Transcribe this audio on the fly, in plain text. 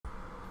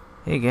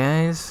Hey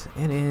guys,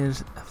 it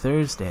is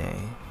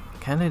Thursday.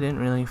 Kinda didn't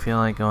really feel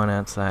like going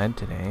outside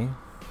today,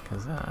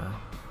 cause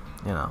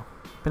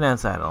been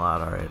outside a lot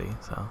already,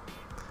 so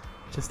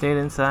just stayed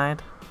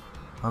inside.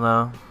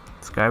 Although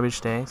it's garbage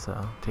day,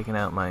 so taking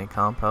out my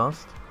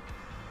compost,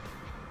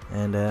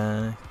 and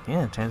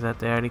yeah, it turns out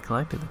they already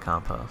collected the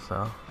compost, so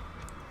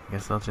I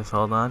guess I'll just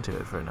hold on to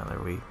it for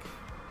another week.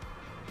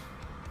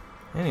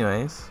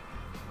 Anyways,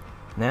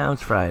 now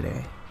it's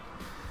Friday.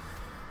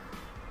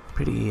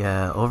 Pretty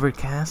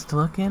overcast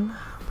looking,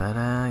 but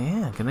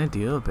yeah, gonna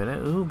do a bit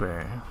of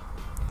Uber.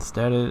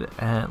 Started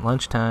at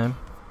lunchtime,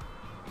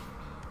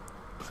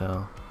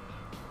 so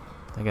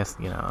I guess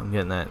I'm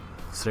getting that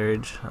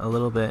surge a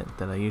little bit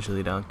that I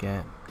usually don't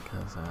get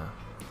because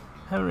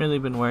haven't really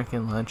been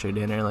working lunch or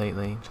dinner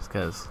lately, just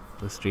because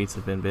the streets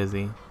have been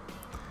busy.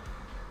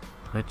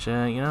 Which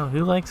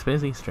who likes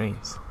busy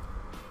streets?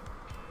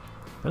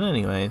 But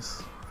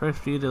anyways, first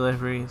few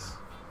deliveries.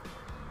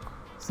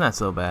 It's not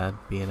so bad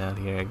being out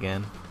here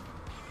again.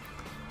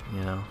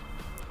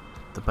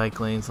 The bike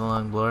lanes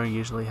along Bloor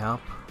usually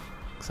help,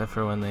 except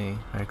for when they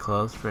are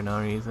closed for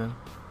no reason,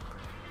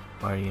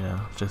 or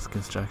just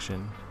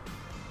construction.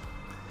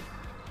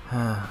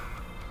 So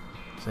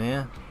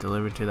yeah,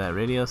 delivered to that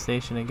radio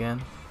station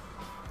again.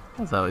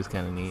 That's always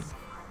kind of neat.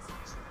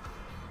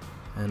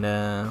 And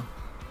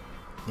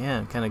yeah,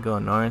 I'm kind of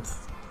going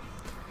north.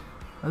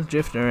 I was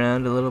drifting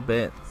around a little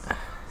bit.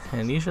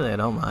 And usually I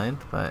don't mind,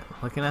 but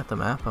looking at the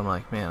map, I'm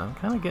like, man, I'm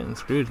kind of getting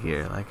screwed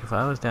here. Like, if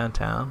I was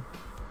downtown,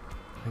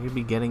 I could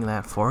be getting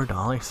that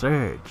 $4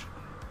 surge.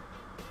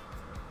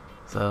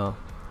 So,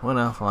 went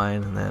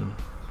offline, and then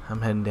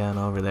I'm heading down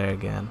over there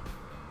again.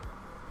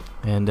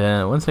 And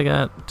once I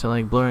got to,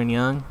 like, Bloor and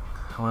Young,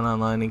 I went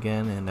online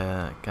again and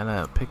got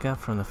a pickup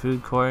from the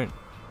food court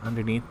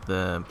underneath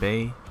the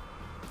bay.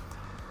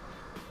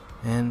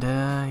 And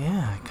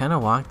yeah, I kind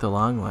of walked the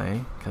long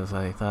way because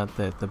I thought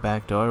that the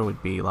back door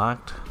would be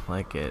locked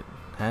like it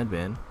had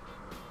been,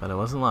 but it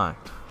wasn't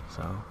locked,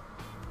 so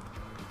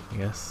I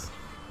guess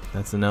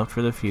that's a note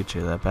for the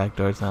future, that back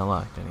door's not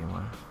locked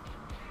anymore.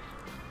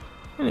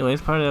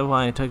 Anyways, part of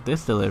why I took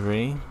this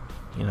delivery,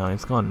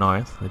 it's going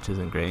north, which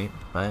isn't great,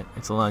 but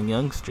it's along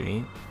Young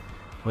Street,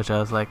 which I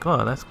was like,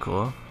 oh, that's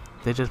cool.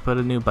 They just put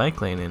a new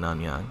bike lane in on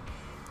Young.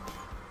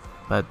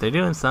 But they're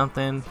doing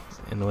something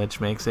in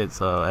which makes it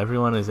so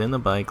everyone is in the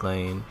bike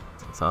lane.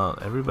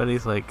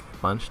 Everybody's like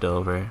bunched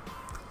over.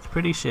 It's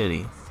pretty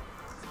shitty.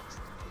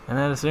 And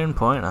at a certain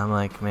point, I'm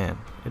like, man,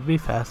 it'd be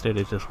faster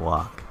to just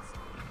walk.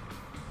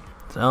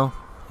 So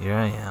here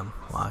I am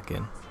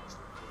walking.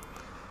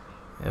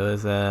 It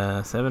was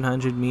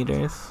 700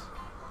 meters,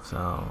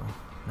 so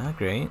not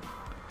great.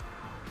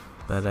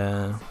 But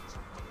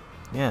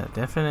yeah,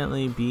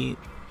 definitely beat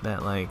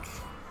that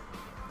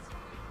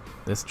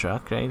this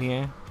truck right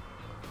here.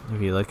 If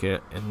you look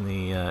at in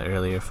the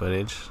earlier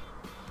footage,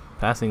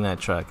 passing that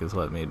truck is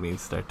what made me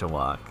start to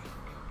walk.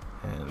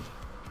 And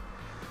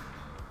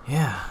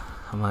yeah,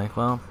 I'm like,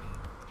 well,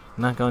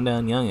 I'm not going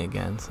down Young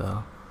again,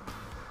 so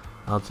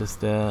I'll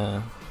just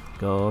go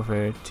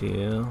over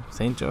to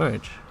St.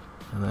 George,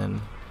 and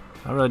then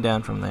I rode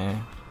down from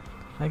there.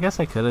 I guess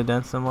I could have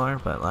done some more,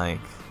 but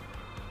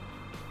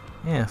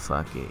yeah,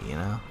 fuck it,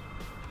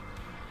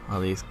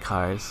 all these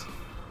cars.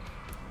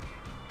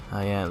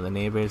 Oh yeah, the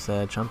neighbor's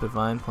trumpet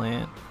vine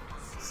plant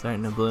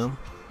starting to bloom.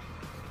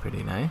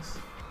 Pretty nice.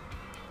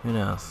 Who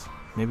knows?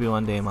 Maybe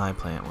one day my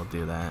plant will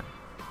do that.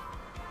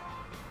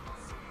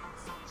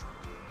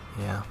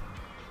 Yeah.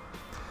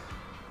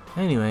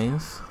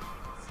 Anyways,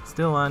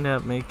 still wound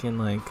up making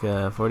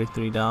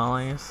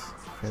 $43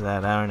 for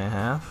that hour and a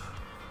half.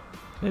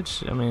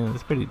 Which, I mean,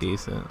 it's pretty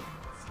decent.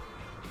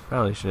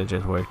 Probably should have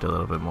just worked a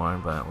little bit more,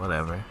 but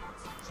whatever.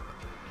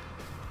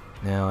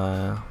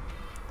 Now,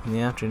 in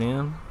the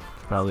afternoon,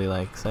 probably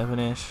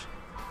 7-ish,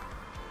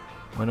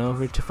 went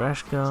over to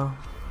Freshco,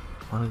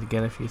 wanted to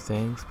get a few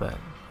things, but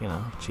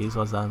cheese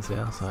was on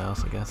sale, so I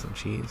also got some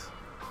cheese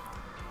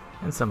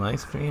and some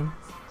ice cream.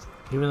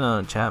 Even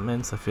though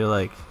Chapman's, I feel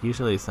like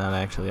usually it's not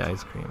actually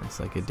ice cream, it's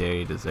like a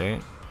dairy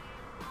dessert,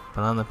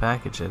 but on the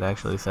package it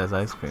actually says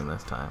ice cream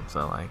this time,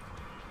 so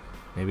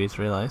maybe it's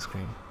real ice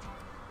cream.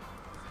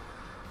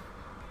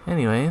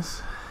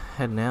 Anyways,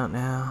 heading out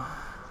now.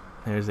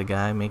 There's a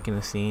guy making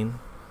a scene.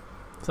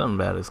 Something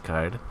about his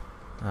card.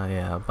 Oh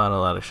yeah, I bought a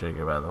lot of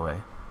sugar, by the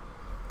way.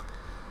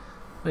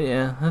 But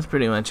yeah, that's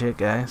pretty much it,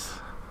 guys.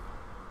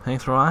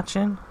 Thanks for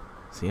watching.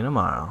 See you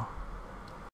tomorrow.